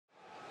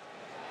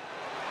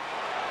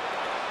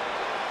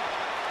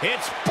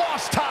It's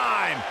boss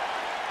time.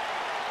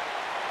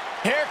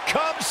 Here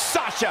comes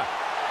Sasha.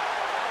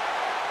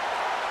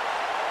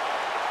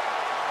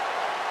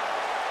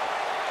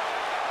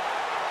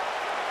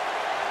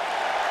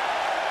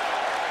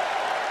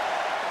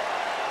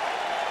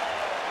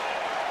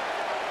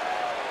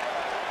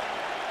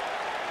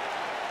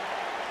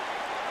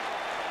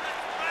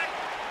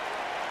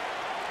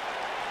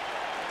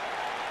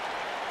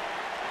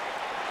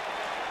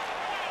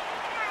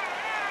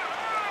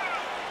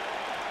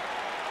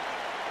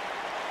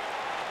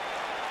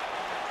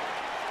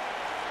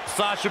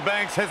 Sasha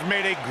Banks has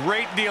made a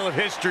great deal of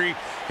history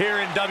here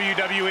in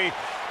WWE.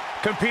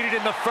 Competed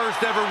in the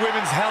first ever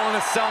women's Hell in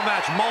a Cell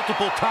match,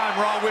 multiple-time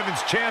Raw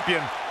Women's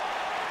Champion.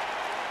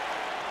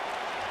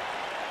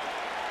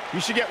 You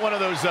should get one of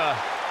those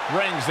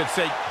rings that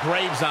say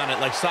Graves on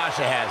it like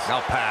Sasha has.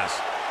 I'll pass.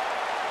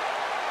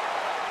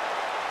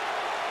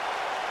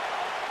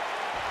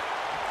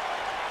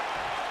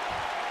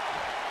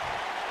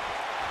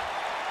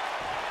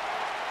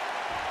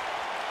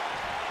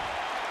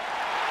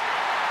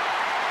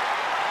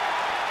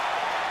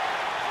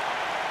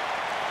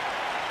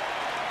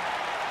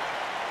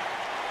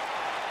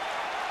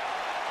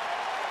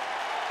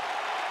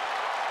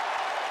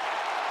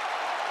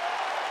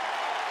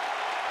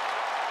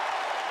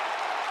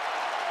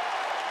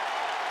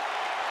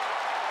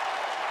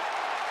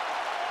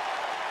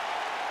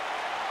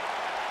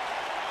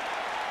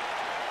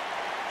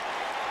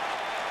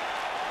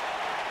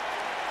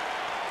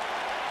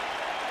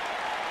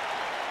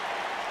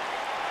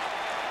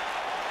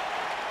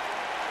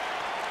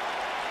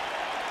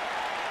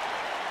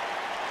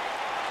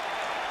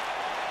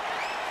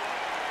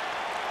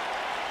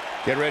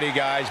 Get ready,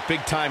 guys.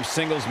 Big-time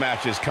singles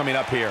matches coming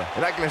up here.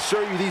 And I can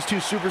assure you these two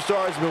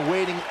superstars have been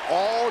waiting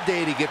all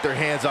day to get their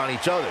hands on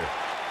each other.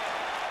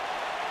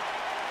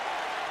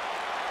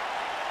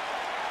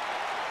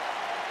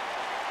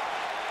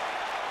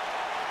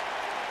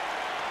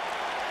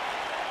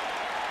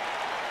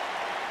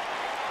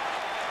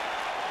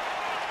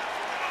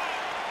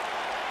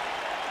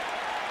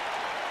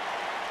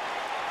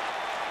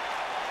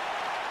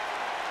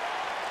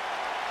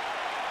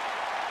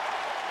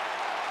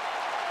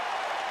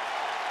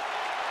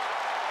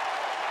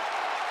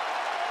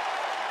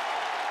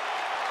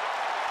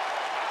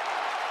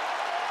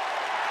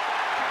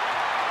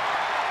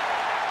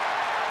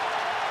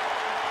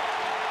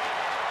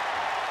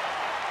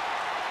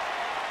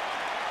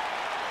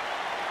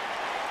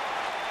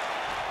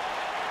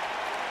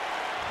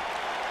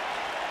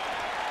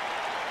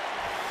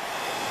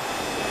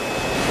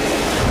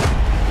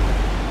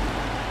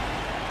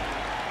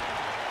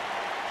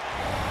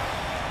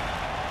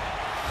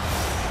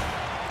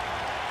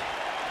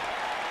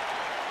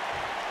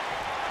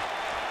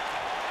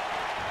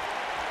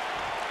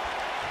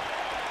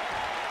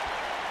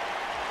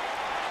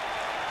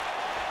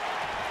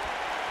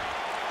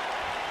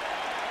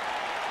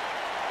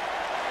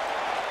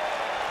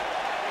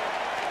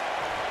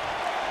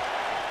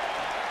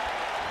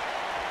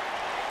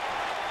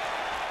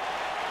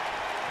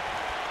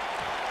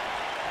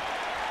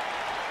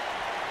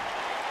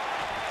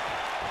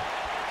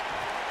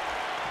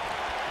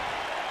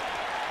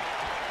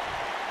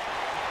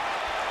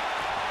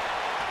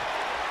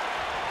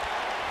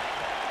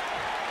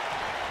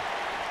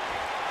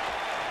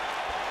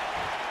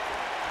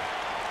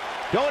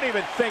 Don't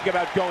even think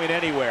about going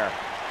anywhere.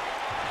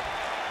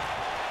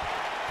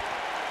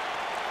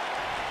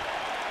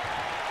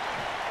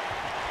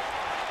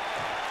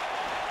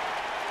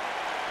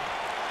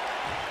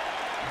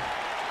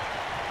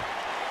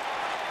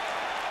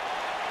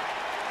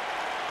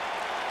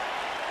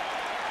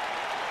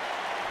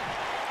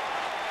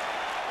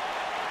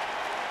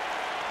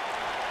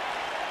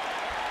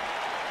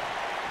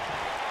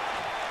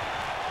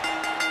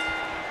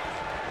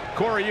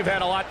 Corey, you've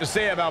had a lot to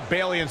say about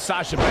Bayley and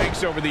Sasha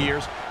Banks over the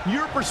years.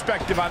 Your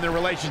perspective on their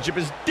relationship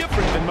is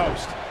different than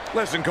most.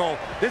 Listen, Cole,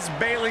 this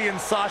Bayley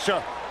and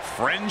Sasha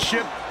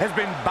friendship has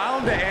been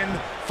bound to end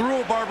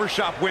through a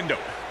barbershop window.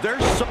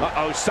 There's so...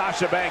 Uh-oh,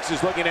 Sasha Banks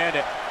is looking at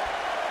it.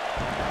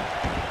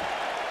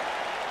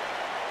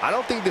 I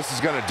don't think this is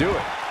going to do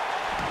it.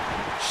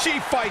 She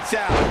fights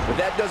out. But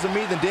that doesn't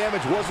mean the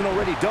damage wasn't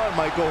already done,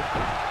 Michael.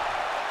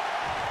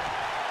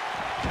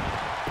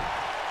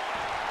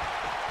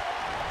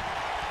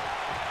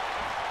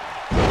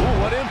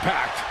 What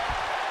impact.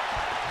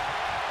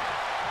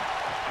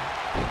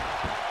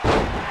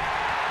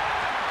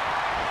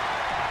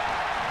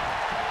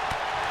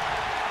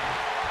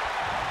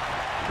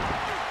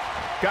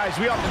 Guys,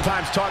 we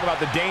oftentimes talk about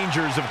the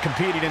dangers of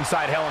competing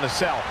inside Hell in a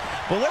Cell.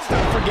 But let's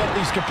not forget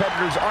these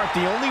competitors aren't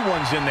the only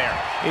ones in there.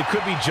 It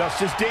could be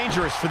just as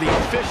dangerous for the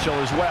official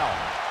as well.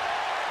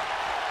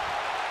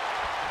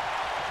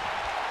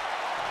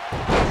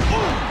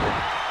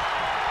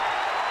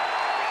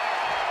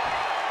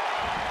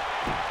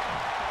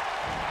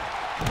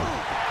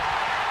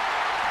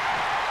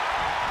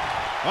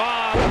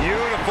 Ah,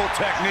 beautiful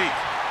technique.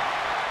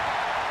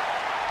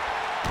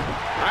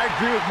 I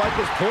agree with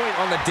Michael's point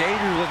on the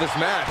dangers of this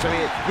match. I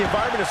mean, the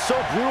environment is so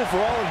brutal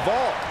for all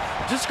involved.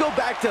 Just go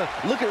back to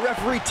look at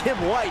referee Tim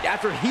White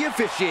after he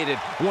officiated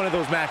one of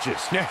those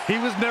matches. Yeah, he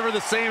was never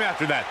the same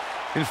after that.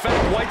 In fact,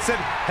 White said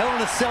Hell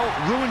in a Cell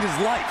ruined his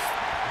life.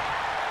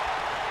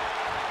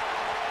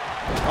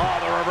 Oh,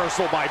 the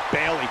reversal by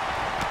Bayley.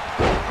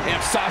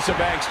 And Sasha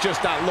Banks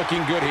just not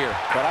looking good here.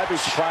 But I'd be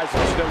surprised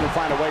if she doesn't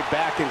find a way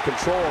back in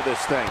control of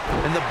this thing.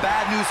 And the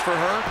bad news for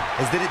her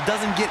is that it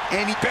doesn't get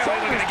any... Bayley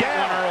looking to get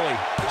one early.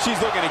 She's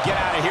looking to get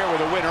out of here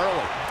with a win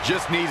early.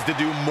 Just needs to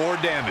do more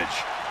damage.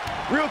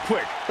 Real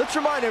quick, let's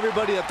remind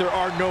everybody that there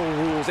are no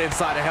rules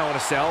inside a Hell in a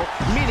Cell,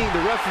 meaning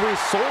the referee's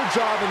sole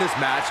job in this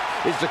match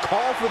is to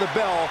call for the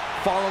bell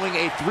following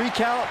a 3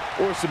 count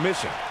or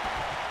submission.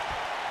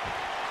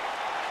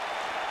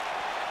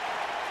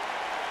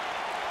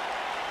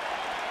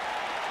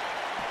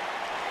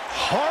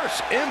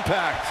 Harsh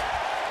impact.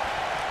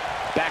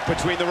 Back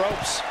between the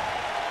ropes.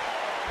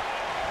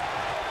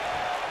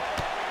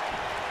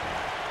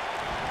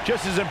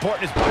 Just as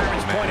important as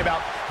Byron's point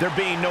about there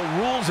being no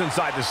rules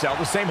inside the cell,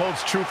 the same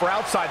holds true for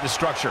outside the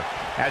structure,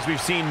 as we've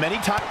seen many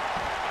times.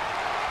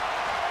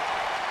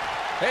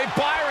 Hey,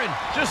 Byron,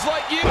 just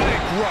like you.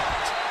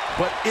 Bankrupt.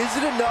 But is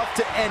it enough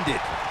to end it?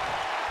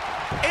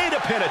 And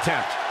a pin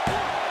attempt.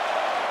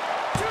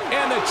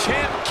 And the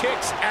champ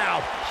kicks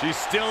out. She's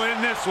still in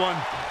this one.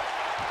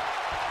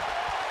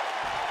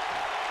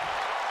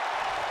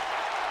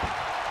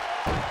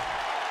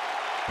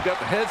 Got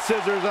the head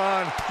scissors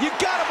on. You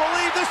gotta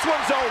believe this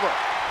one's over.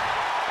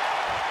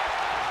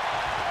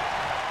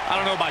 I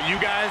don't know about you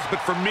guys,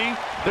 but for me,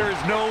 there is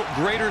no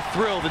greater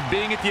thrill than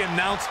being at the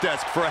announce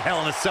desk for a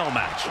Hell in a Cell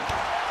match.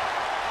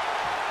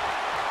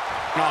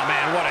 Oh,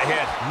 man, what a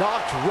hit.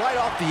 Knocked right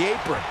off the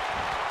apron.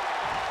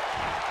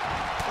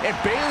 And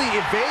Bayley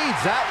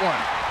evades that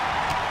one.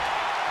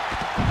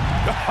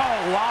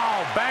 Oh,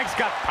 wow. Banks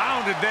got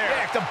pounded there.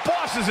 Yeah, the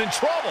boss is in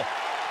trouble.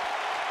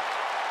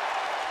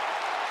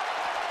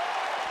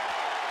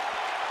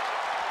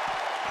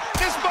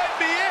 This might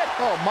be it.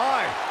 Oh,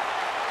 my.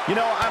 You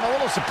know, I'm a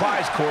little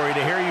surprised, Corey,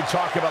 to hear you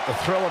talk about the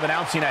thrill of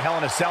announcing a Hell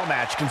in a Cell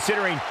match,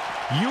 considering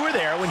you were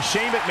there when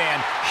Shane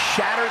McMahon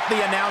shattered the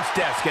announce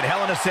desk at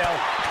Hell in a Cell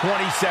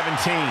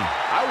 2017.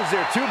 I was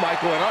there too,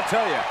 Michael, and I'll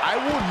tell you, I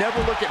will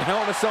never look at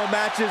Hell in a Cell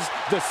matches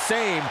the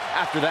same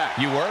after that.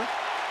 You were?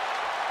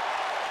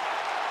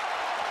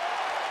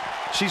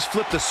 She's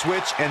flipped the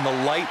switch, and the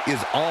light is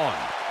on.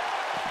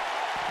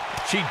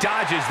 She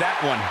dodges that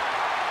one.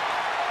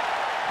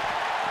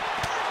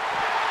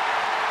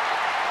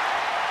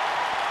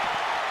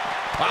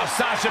 Wow,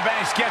 Sasha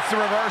Banks gets the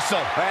reversal.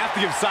 I have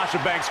to give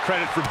Sasha Banks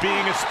credit for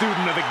being a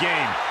student of the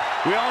game.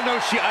 We all know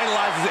she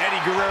idolizes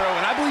Eddie Guerrero,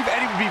 and I believe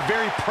Eddie would be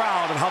very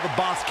proud of how the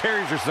boss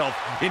carries herself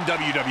in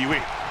WWE.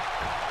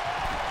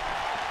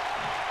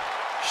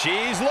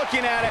 She's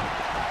looking at it.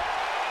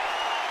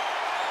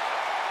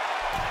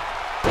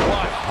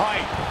 What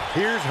height.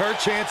 Here's her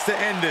chance to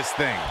end this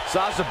thing.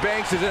 Sasha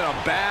Banks is in a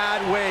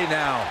bad way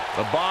now.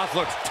 The boss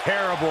looks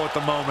terrible at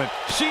the moment.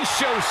 She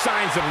shows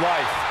signs of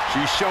life.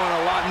 She's showing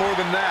a lot more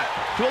than that.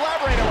 To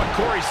elaborate on what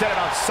Corey said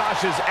about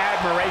Sasha's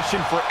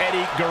admiration for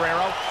Eddie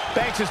Guerrero,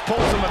 Banks has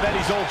pulled some of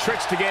Eddie's old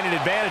tricks to gain an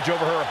advantage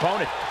over her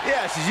opponent.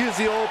 Yeah, she's used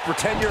the old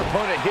pretend your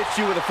opponent hits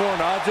you with a foreign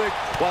object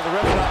while the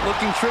ref's not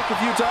looking trick a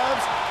few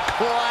times.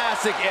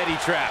 Classic Eddie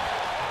trap.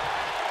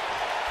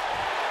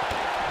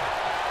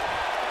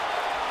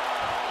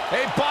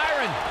 Hey,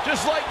 Byron,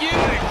 just like you.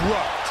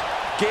 Bankrupt.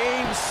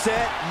 Game,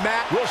 set,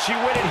 match. Will she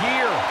win it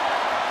here?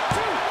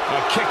 A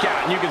kick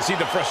out, and you can see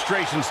the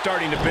frustration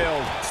starting to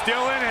build.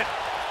 Still in it.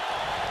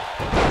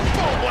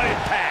 Oh, what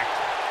impact.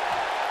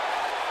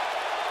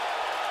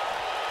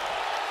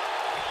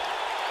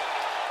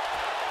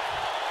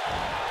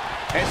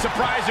 A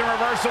surprising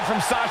reversal from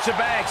Sasha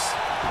Banks.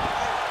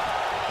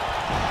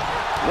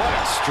 What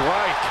a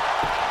strike.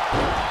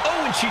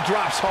 Oh, and she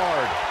drops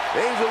hard.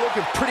 Things are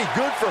looking pretty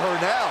good for her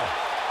now.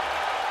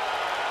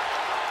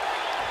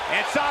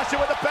 And Sasha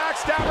with a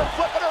backstabber,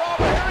 flipping her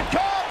over. Here it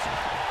comes.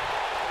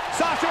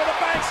 Sasha with a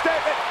bank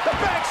statement. The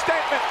bank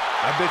statement.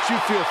 I bet you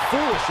feel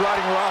foolish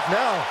riding her off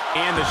now.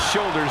 And the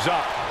shoulders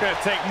up. Gonna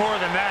take more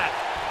than that.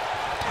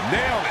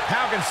 Nailed it.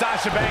 How can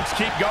Sasha Banks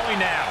keep going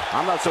now?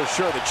 I'm not so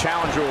sure the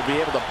challenger will be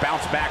able to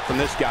bounce back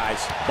from this, guys.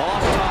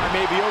 Boss time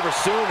may be over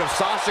soon if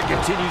Sasha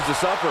continues to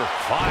suffer.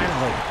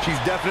 Finally. She's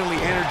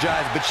definitely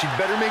energized, but she'd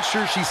better make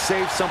sure she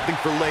saves something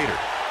for later.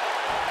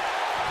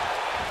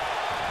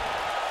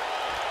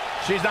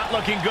 She's not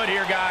looking good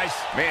here, guys.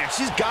 Man,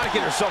 she's got to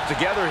get herself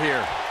together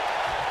here.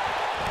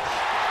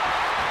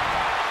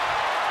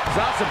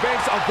 Sasha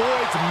Banks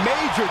avoids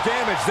major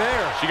damage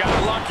there. She got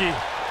lucky.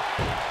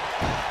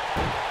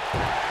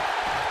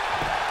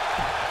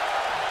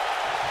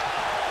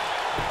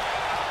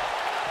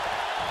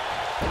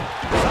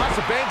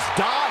 Sasha Banks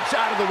dodged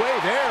out of the way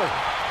there.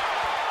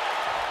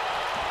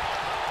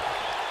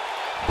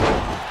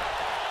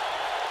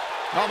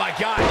 Oh, my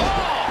God.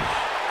 Oh!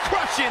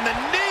 Crushing the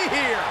knee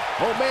here.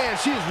 Oh, man,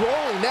 she's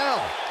rolling now.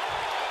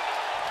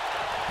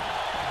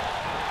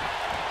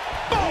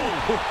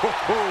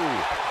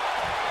 Boom!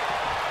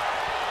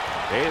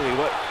 Bayley,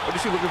 what is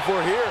she looking for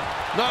here?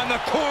 Not in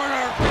the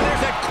corner.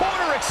 There's that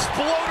corner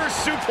exploder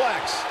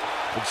suplex.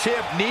 The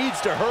champ needs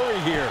to hurry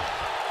here.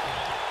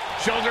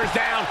 Shoulders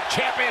down,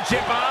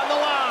 championship on the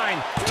line.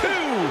 2.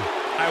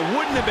 I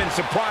wouldn't have been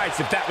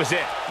surprised if that was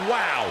it.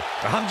 Wow.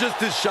 I'm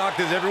just as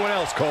shocked as everyone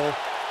else, Cole.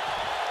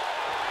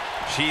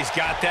 She's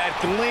got that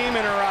gleam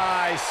in her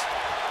eyes.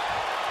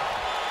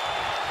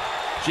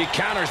 She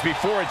counters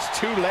before it's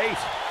too late.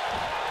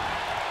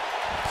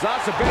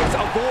 Sasha Banks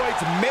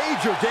avoids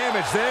major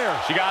damage there.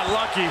 She got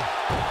lucky.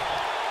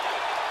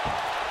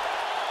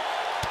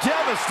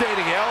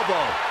 Devastating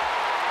elbow.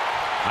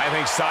 I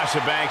think Sasha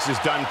Banks is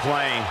done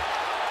playing.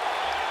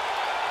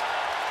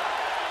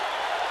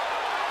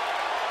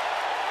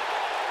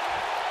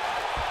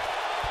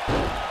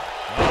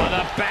 Oh,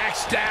 the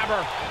backstabber.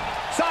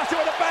 Sasha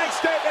with a bank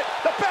statement.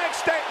 The bank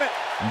statement.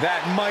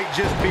 That might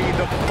just be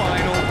the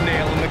final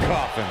nail in the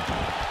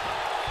coffin.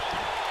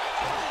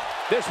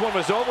 This one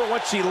was over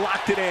once she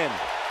locked it in.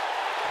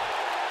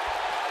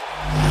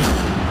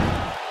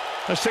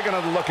 Let's take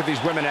another look at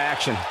these women in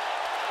action.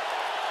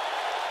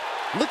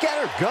 Look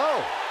at her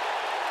go.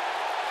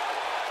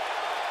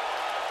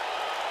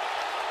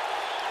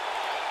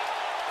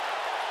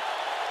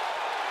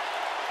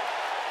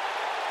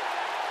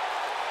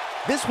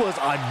 This was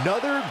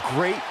another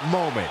great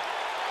moment.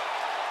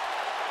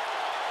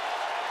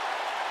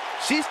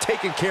 She's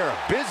taking care of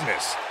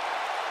business.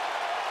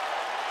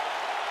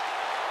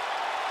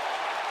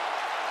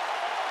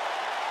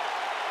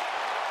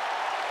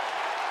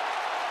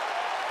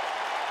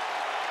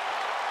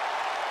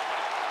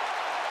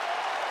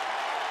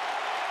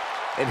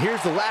 And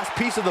here's the last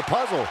piece of the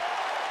puzzle.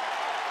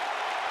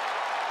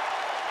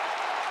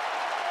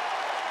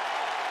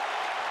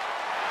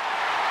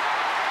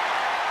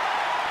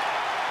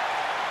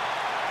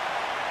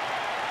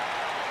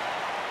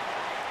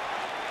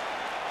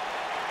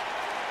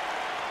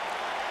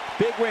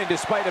 Big win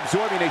despite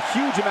absorbing a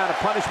huge amount of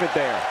punishment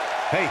there.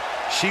 Hey,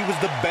 she was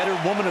the better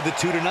woman of the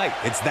two tonight.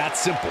 It's that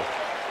simple.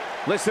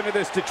 Listen to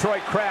this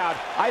Detroit crowd.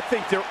 I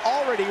think they're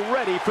already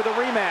ready for the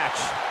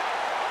rematch.